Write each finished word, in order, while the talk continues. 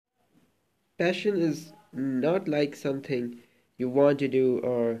Passion is not like something you want to do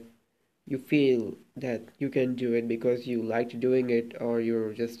or you feel that you can do it because you like doing it or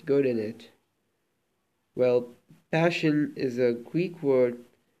you're just good in it. Well, passion is a Greek word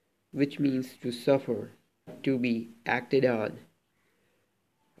which means to suffer, to be acted on,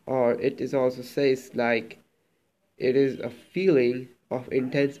 or it is also says like it is a feeling of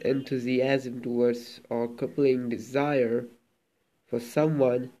intense enthusiasm towards or coupling desire for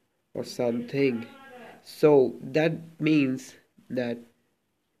someone or something. So that means that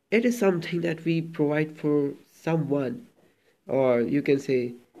it is something that we provide for someone, or you can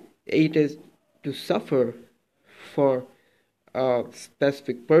say it is to suffer for a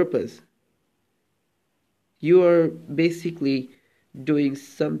specific purpose. You are basically doing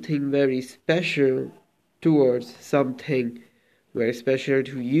something very special towards something very special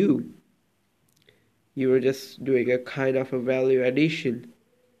to you. You are just doing a kind of a value addition,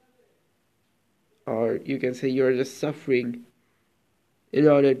 or you can say you're just suffering in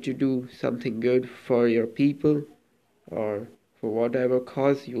order to do something good for your people or for whatever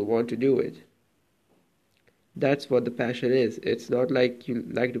cause you want to do it. That's what the passion is. It's not like you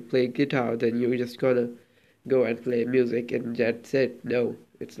like to play guitar, then you're just gonna go and play music and that's it. No,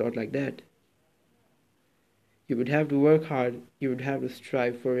 it's not like that. You would have to work hard, you would have to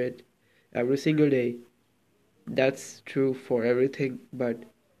strive for it every single day. That's true for everything, but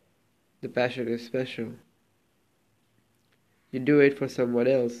the passion is special. You do it for someone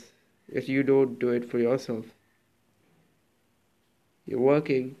else if you don't do it for yourself. You're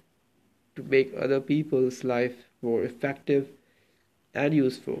working to make other people's life more effective and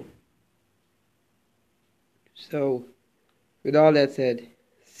useful. So, with all that said,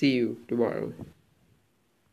 see you tomorrow.